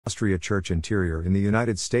Austria church interior in the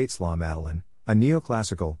United States. La Madeleine, a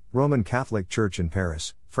neoclassical, Roman Catholic church in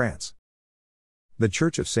Paris, France. The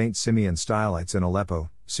Church of St. Simeon Stylites in Aleppo,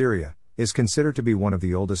 Syria, is considered to be one of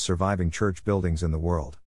the oldest surviving church buildings in the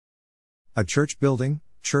world. A church building,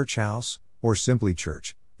 church house, or simply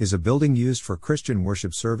church, is a building used for Christian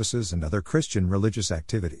worship services and other Christian religious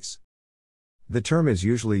activities. The term is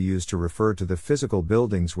usually used to refer to the physical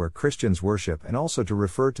buildings where Christians worship and also to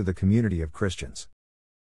refer to the community of Christians.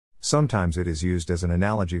 Sometimes it is used as an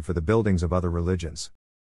analogy for the buildings of other religions.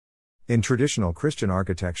 In traditional Christian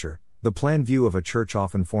architecture, the plan view of a church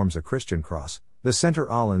often forms a Christian cross, the center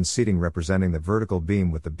island seating representing the vertical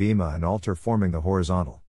beam with the bema and altar forming the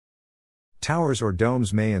horizontal. Towers or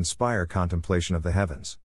domes may inspire contemplation of the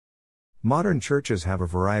heavens. Modern churches have a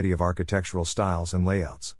variety of architectural styles and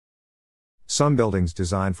layouts. Some buildings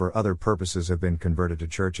designed for other purposes have been converted to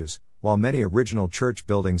churches, while many original church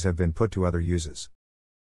buildings have been put to other uses.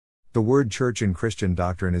 The word church in Christian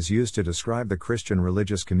doctrine is used to describe the Christian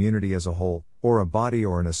religious community as a whole, or a body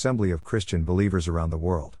or an assembly of Christian believers around the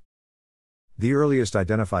world. The earliest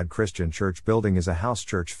identified Christian church building is a house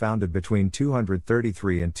church founded between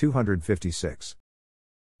 233 and 256.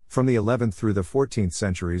 From the 11th through the 14th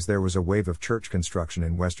centuries there was a wave of church construction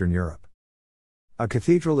in Western Europe. A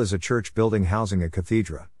cathedral is a church building housing a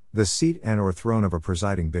cathedra, the seat and/or throne of a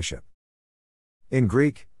presiding bishop. In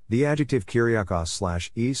Greek, the adjective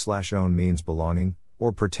kyriakos/e/on means belonging,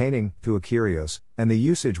 or pertaining, to a kyrios, and the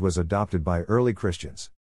usage was adopted by early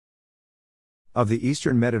Christians. Of the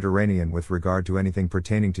Eastern Mediterranean with regard to anything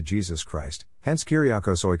pertaining to Jesus Christ, hence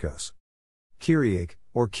kyriakos oikos. Kyriake,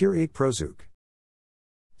 or kyriake prozouk.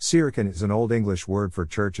 Syriacan is an Old English word for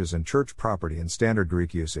churches and church property in Standard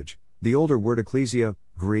Greek usage. The older word ecclesia,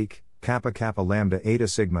 Greek, kappa kappa lambda eta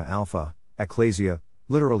sigma alpha, ecclesia,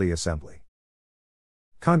 literally assembly.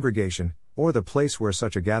 Congregation, or the place where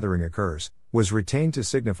such a gathering occurs, was retained to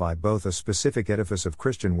signify both a specific edifice of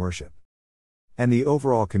Christian worship and the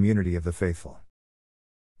overall community of the faithful.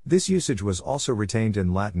 This usage was also retained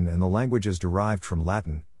in Latin and the languages derived from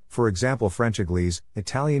Latin, for example French église,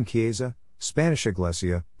 Italian chiesa, Spanish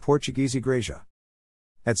iglesia, Portuguese igreja,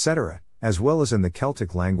 etc., as well as in the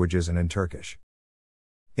Celtic languages and in Turkish.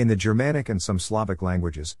 In the Germanic and some Slavic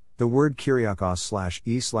languages, the word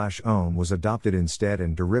kyriakos/e/on was adopted instead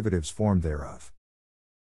and derivatives formed thereof.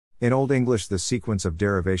 In Old English the sequence of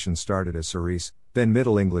derivations started as ceres, then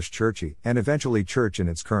Middle English churchy, and eventually church in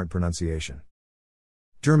its current pronunciation.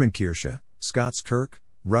 German Kirche, Scots Kirk,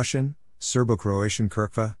 Russian, Serbo-Croatian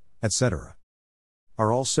Kirkva, etc.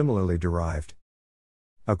 are all similarly derived.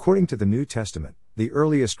 According to the New Testament, the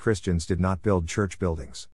earliest Christians did not build church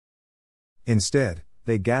buildings. Instead,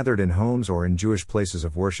 they gathered in homes or in Jewish places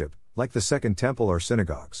of worship, like the Second Temple or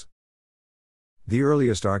synagogues. The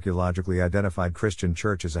earliest archaeologically identified Christian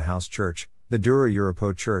church is a house church, the Dura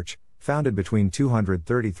Europo Church, founded between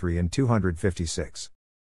 233 and 256.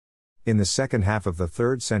 In the second half of the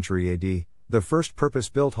 3rd century AD, the first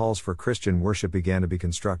purpose-built halls for Christian worship began to be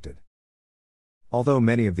constructed. Although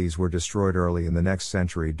many of these were destroyed early in the next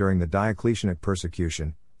century during the Diocletianic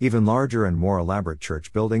persecution, even larger and more elaborate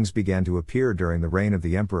church buildings began to appear during the reign of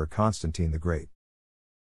the Emperor Constantine the Great.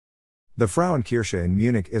 The Frauenkirche in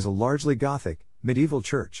Munich is a largely Gothic, medieval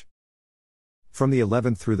church. From the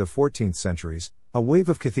 11th through the 14th centuries, a wave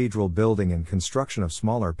of cathedral building and construction of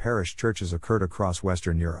smaller parish churches occurred across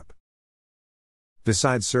Western Europe.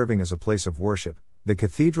 Besides serving as a place of worship, the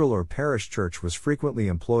cathedral or parish church was frequently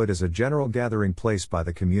employed as a general gathering place by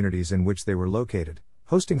the communities in which they were located,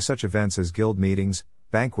 hosting such events as guild meetings,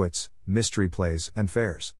 banquets, mystery plays, and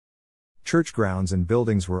fairs. Church grounds and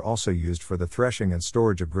buildings were also used for the threshing and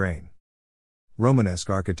storage of grain. Romanesque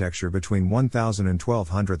architecture between 1000 and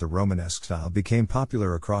 1200. The Romanesque style became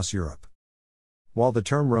popular across Europe. While the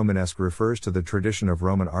term Romanesque refers to the tradition of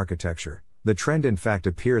Roman architecture, the trend in fact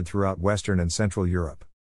appeared throughout Western and Central Europe.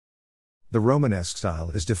 The Romanesque style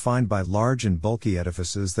is defined by large and bulky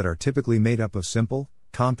edifices that are typically made up of simple,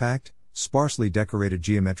 compact, sparsely decorated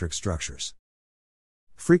geometric structures.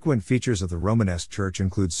 Frequent features of the Romanesque church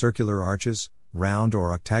include circular arches, round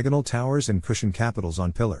or octagonal towers and cushioned capitals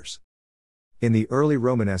on pillars. In the early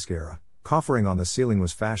Romanesque era, coffering on the ceiling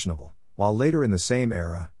was fashionable, while later in the same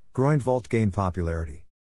era, groined vault gained popularity.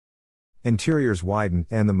 Interiors widened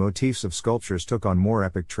and the motifs of sculptures took on more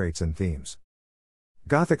epic traits and themes.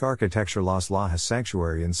 Gothic architecture. Las Lajas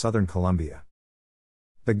Sanctuary in southern Colombia.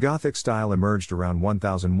 The Gothic style emerged around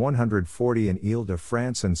 1140 in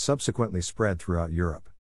Ile-de-France and subsequently spread throughout Europe.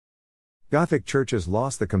 Gothic churches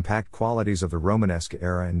lost the compact qualities of the Romanesque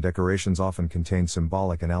era and decorations often contained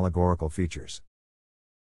symbolic and allegorical features.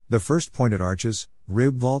 The first pointed arches,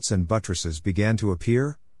 rib vaults and buttresses began to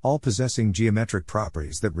appear, all possessing geometric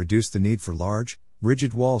properties that reduce the need for large,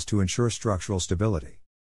 rigid walls to ensure structural stability.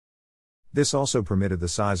 This also permitted the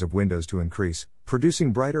size of windows to increase,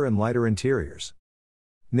 producing brighter and lighter interiors.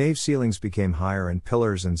 Nave ceilings became higher and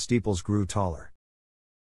pillars and steeples grew taller.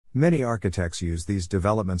 Many architects used these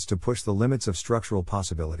developments to push the limits of structural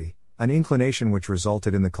possibility, an inclination which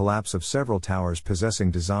resulted in the collapse of several towers possessing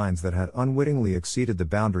designs that had unwittingly exceeded the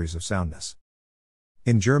boundaries of soundness.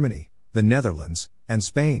 In Germany, the Netherlands, and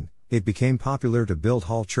Spain, it became popular to build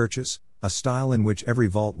hall churches, a style in which every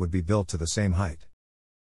vault would be built to the same height.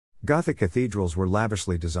 Gothic cathedrals were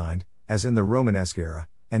lavishly designed, as in the Romanesque era,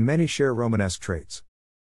 and many share Romanesque traits.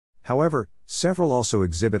 However, several also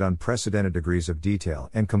exhibit unprecedented degrees of detail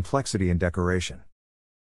and complexity in decoration.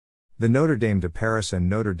 The Notre Dame de Paris and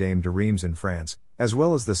Notre Dame de Reims in France, as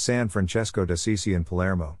well as the San Francesco d'Assisi in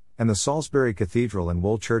Palermo, and the Salisbury Cathedral and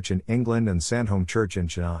Wool Church in England and Sandholm Church in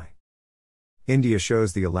Chennai. India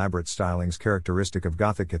shows the elaborate stylings characteristic of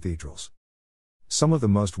Gothic cathedrals. Some of the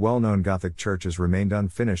most well-known Gothic churches remained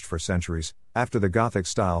unfinished for centuries, after the Gothic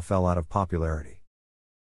style fell out of popularity.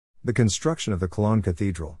 The construction of the Cologne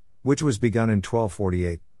Cathedral, which was begun in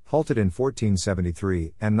 1248, halted in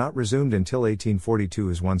 1473, and not resumed until 1842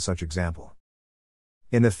 is one such example.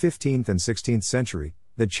 In the 15th and 16th century,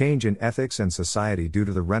 the change in ethics and society due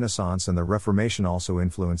to the Renaissance and the Reformation also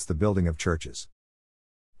influenced the building of churches.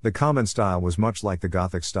 The common style was much like the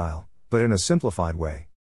Gothic style, but in a simplified way.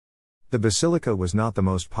 The basilica was not the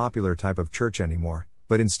most popular type of church anymore,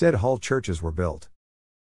 but instead hall churches were built.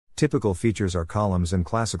 Typical features are columns and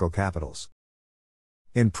classical capitals.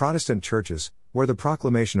 In Protestant churches, where the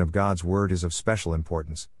proclamation of God's word is of special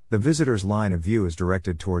importance, the visitor's line of view is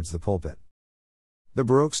directed towards the pulpit. The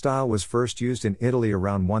Baroque style was first used in Italy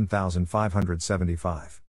around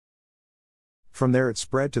 1575. From there it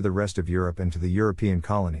spread to the rest of Europe and to the European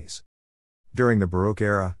colonies. During the Baroque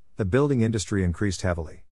era, the building industry increased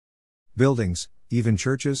heavily. Buildings, even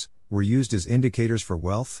churches, were used as indicators for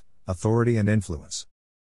wealth, authority and influence.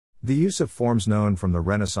 The use of forms known from the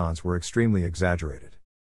Renaissance were extremely exaggerated.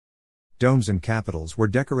 Domes and capitals were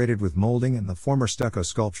decorated with molding and the former stucco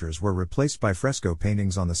sculptures were replaced by fresco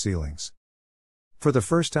paintings on the ceilings. For the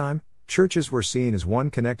first time, churches were seen as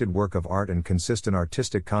one connected work of art and consistent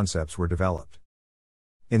artistic concepts were developed.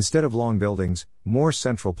 Instead of long buildings, more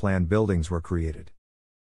central plan buildings were created.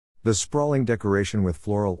 The sprawling decoration with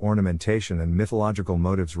floral ornamentation and mythological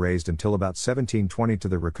motifs raised until about 1720 to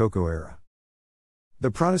the Rococo era.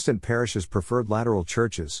 The Protestant parishes preferred lateral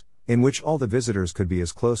churches, in which all the visitors could be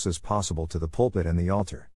as close as possible to the pulpit and the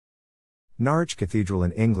altar. Norwich Cathedral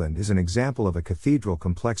in England is an example of a cathedral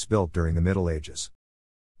complex built during the Middle Ages.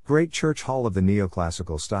 Great Church Hall of the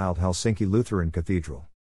Neoclassical styled Helsinki Lutheran Cathedral.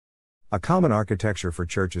 A common architecture for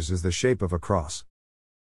churches is the shape of a cross.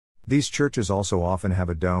 These churches also often have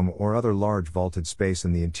a dome or other large vaulted space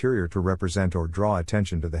in the interior to represent or draw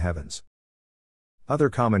attention to the heavens. Other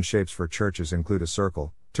common shapes for churches include a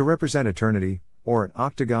circle, to represent eternity, or an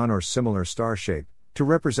octagon or similar star shape, to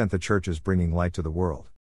represent the churches bringing light to the world.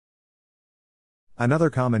 Another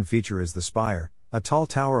common feature is the spire, a tall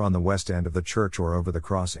tower on the west end of the church or over the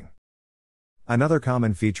crossing. Another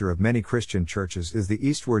common feature of many Christian churches is the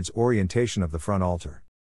eastwards orientation of the front altar.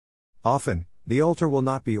 Often, the altar will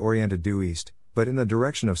not be oriented due east, but in the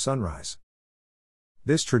direction of sunrise.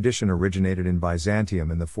 This tradition originated in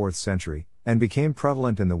Byzantium in the 4th century, and became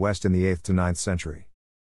prevalent in the West in the 8th to 9th century.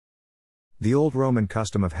 The old Roman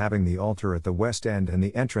custom of having the altar at the west end and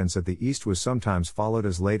the entrance at the east was sometimes followed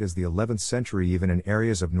as late as the 11th century even in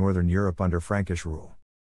areas of northern Europe under Frankish rule.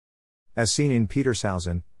 As seen in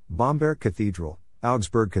Petershausen, Bamberg Cathedral,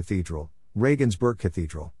 Augsburg Cathedral, Regensburg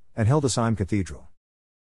Cathedral, and Hildesheim Cathedral.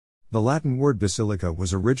 The Latin word basilica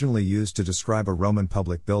was originally used to describe a Roman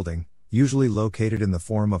public building, usually located in the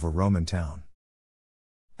forum of a Roman town.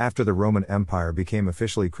 After the Roman Empire became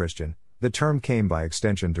officially Christian, the term came by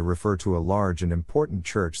extension to refer to a large and important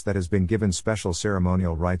church that has been given special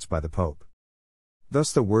ceremonial rights by the Pope.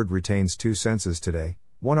 Thus the word retains two senses today,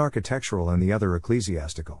 one architectural and the other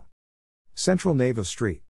ecclesiastical. Central nave of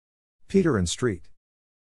St. Peter and St.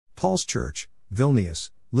 Paul's Church,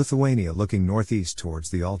 Vilnius, Lithuania looking northeast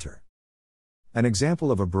towards the altar. An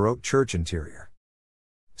example of a Baroque church interior.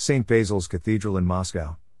 St. Basil's Cathedral in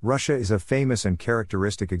Moscow, Russia is a famous and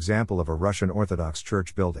characteristic example of a Russian Orthodox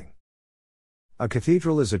church building. A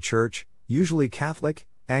cathedral is a church, usually Catholic,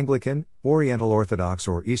 Anglican, Oriental Orthodox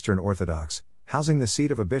or Eastern Orthodox, housing the seat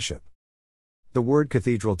of a bishop. The word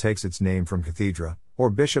cathedral takes its name from cathedra, or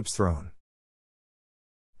bishop's throne.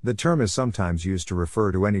 The term is sometimes used to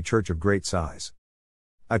refer to any church of great size.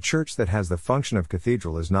 A church that has the function of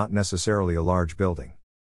cathedral is not necessarily a large building.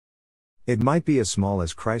 It might be as small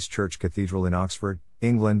as Christ Church Cathedral in Oxford,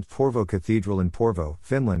 England, Porvoo Cathedral in Porvoo,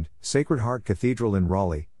 Finland, Sacred Heart Cathedral in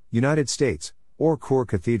Raleigh, United States, or Chur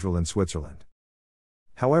Cathedral in Switzerland.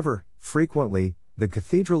 However, frequently, the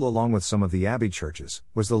cathedral, along with some of the abbey churches,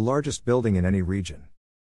 was the largest building in any region.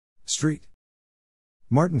 Street.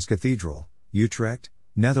 Martens Cathedral, Utrecht,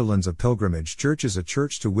 Netherlands. A pilgrimage church is a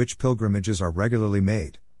church to which pilgrimages are regularly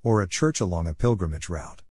made, or a church along a pilgrimage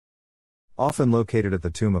route. Often located at the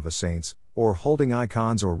tomb of a saint, or holding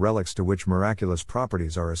icons or relics to which miraculous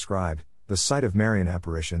properties are ascribed, the site of Marian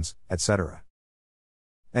apparitions, etc.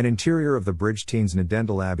 An interior of the Bridgetines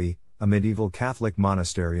Nidendal Abbey, a medieval Catholic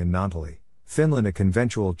monastery in Naantali, Finland. A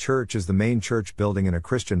conventual church is the main church building in a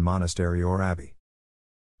Christian monastery or abbey.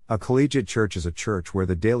 A collegiate church is a church where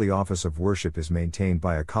the daily office of worship is maintained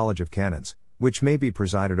by a college of canons, which may be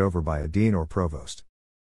presided over by a dean or provost.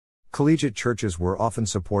 Collegiate churches were often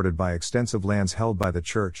supported by extensive lands held by the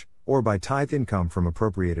church, or by tithe income from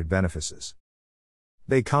appropriated benefices.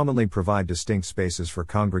 They commonly provide distinct spaces for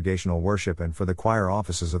congregational worship and for the choir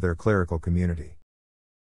offices of their clerical community.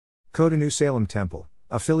 Cotonou Salem Temple,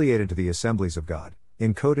 affiliated to the Assemblies of God,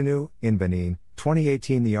 in Cotonou, in Benin,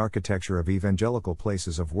 2018. The architecture of evangelical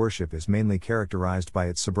places of worship is mainly characterized by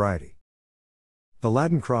its sobriety. The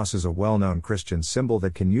Latin cross is a well-known Christian symbol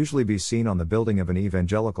that can usually be seen on the building of an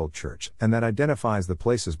evangelical church and that identifies the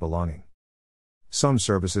place's belonging. Some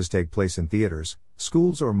services take place in theaters,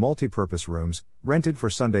 schools or multipurpose rooms, rented for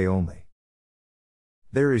Sunday only.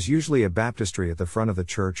 There is usually a baptistry at the front of the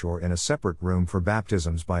church or in a separate room for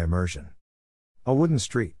baptisms by immersion. A wooden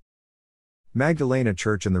street. Magdalene. A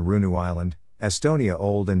church in the Ruunu Island, Estonia.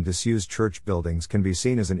 Old and disused church buildings can be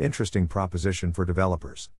seen as an interesting proposition for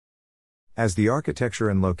developers. As the architecture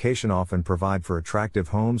and location often provide for attractive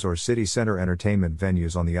homes or city center entertainment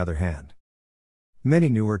venues on the other hand. Many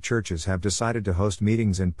newer churches have decided to host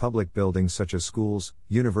meetings in public buildings such as schools,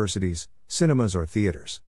 universities, cinemas or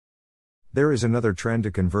theaters. There is another trend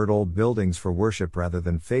to convert old buildings for worship rather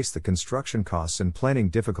than face the construction costs and planning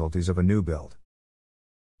difficulties of a new build.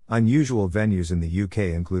 Unusual venues in the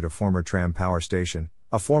UK include a former tram power station,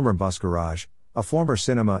 a former bus garage, a former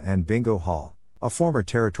cinema and bingo hall, a former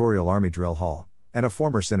Territorial Army drill hall, and a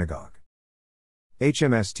former synagogue.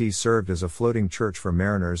 HMST served as a floating church for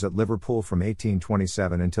mariners at Liverpool from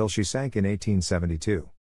 1827 until she sank in 1872.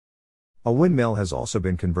 A windmill has also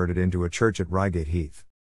been converted into a church at Reigate Heath.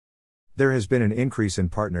 There has been an increase in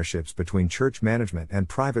partnerships between church management and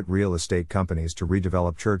private real estate companies to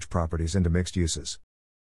redevelop church properties into mixed uses.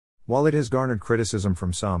 While it has garnered criticism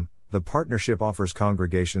from some, the partnership offers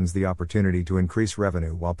congregations the opportunity to increase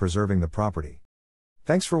revenue while preserving the property.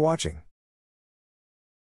 Thanks for watching.